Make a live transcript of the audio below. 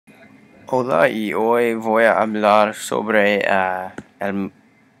Hola, y hoy voy a hablar sobre el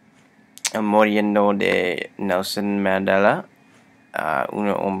muriendo de Nelson Mandela, un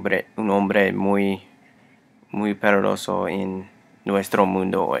hombre muy poderoso en nuestro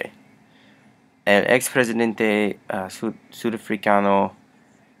mundo hoy. El expresidente sudafricano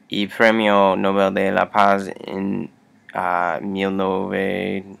y Premio Nobel de la Paz en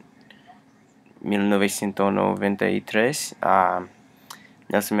 1993.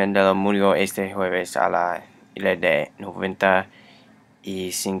 Nelson Mandela murió este jueves a la edad de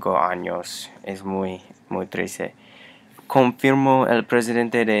 95 años. Es muy triste. Confirmó el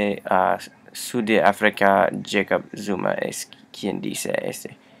presidente de Sudáfrica, Jacob Zuma, es quien dice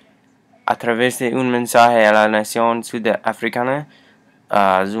este. A través de un mensaje a la nación sudafricana,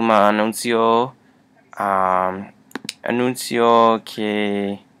 Zuma anunció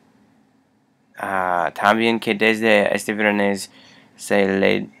que también que desde este viernes se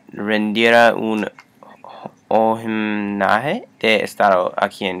le rendiera un homenaje de Estado a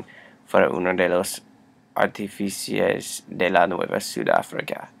quien fuera uno de los artífices de la nueva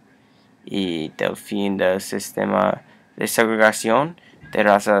Sudáfrica y del fin del sistema de segregación de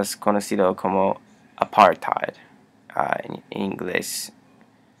razas conocido como apartheid en inglés.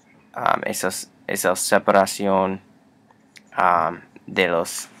 Es la separación de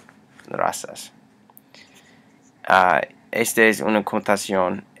las razas. Esta es una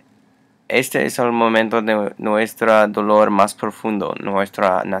contación. Este es el momento de nuestro dolor más profundo.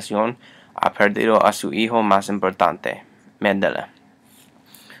 Nuestra nación ha perdido a su hijo más importante, Mandela.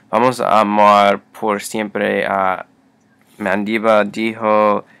 Vamos a amar por siempre a Mandela,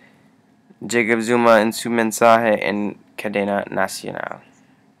 dijo Jacob Zuma en su mensaje en cadena nacional.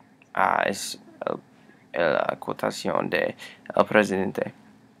 Es la acotación del presidente.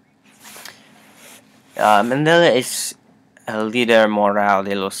 Mandela es el líder moral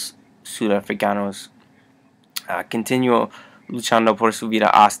de los sudafricanos. Continuó luchando por su vida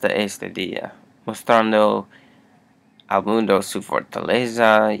hasta este día, mostrando al mundo su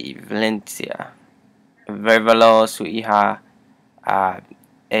fortaleza y valencia. Reveló su hija,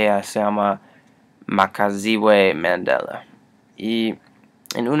 ella se llama Makaziwe Mandela, y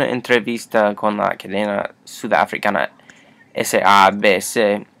en una entrevista con la cadena sudafricana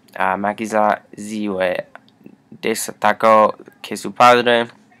SABC, Makaziwe destacó que su padre,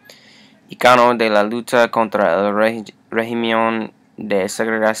 icono de la lucha contra el régimen de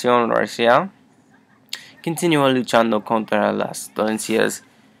segregación racial, continúa luchando contra las dolencias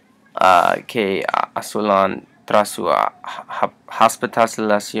que asolan tras su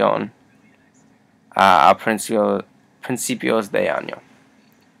hospitalización a principios de año.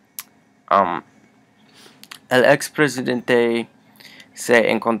 El expresidente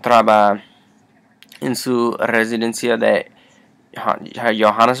se encontraba en su residencia de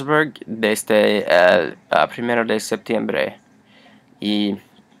Johannesburg desde el 1 de septiembre, y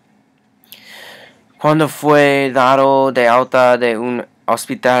cuando fue dado de alta de un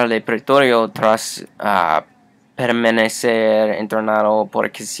hospital de Pretoria tras permanecer internado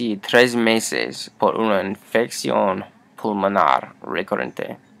por casi 3 meses por una infección pulmonar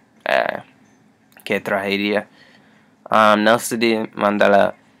recurrente. Qué tragedia. Nelson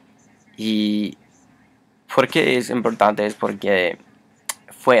Mandela. Y ¿por qué es importante? Es porque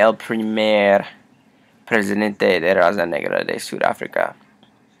fue el primer presidente de raza negra de Sudáfrica.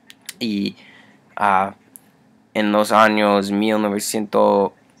 Y en los años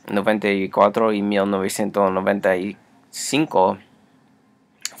 1994 y 1995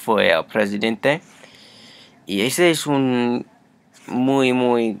 fue el presidente. Y ese es un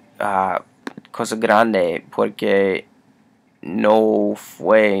muy cosa grande, porque no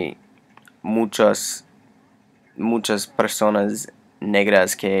fue muchas personas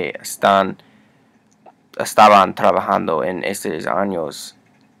negras que estaban trabajando en estos años,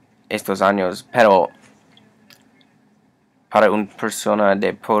 pero para una persona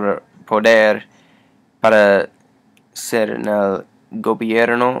de poder, para ser en el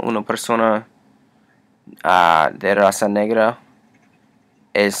gobierno, una persona de raza negra,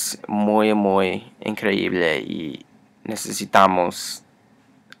 es muy increíble, y necesitamos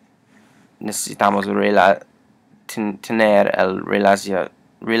tener la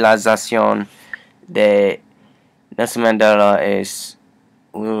realización de Nelson Mandela es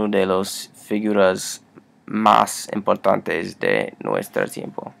una de las figuras más importantes de nuestro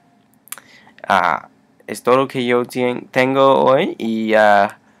tiempo. Es todo lo que yo tengo hoy, y el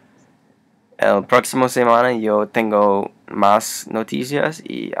próximo semana yo tengo más noticias,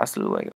 y hasta luego.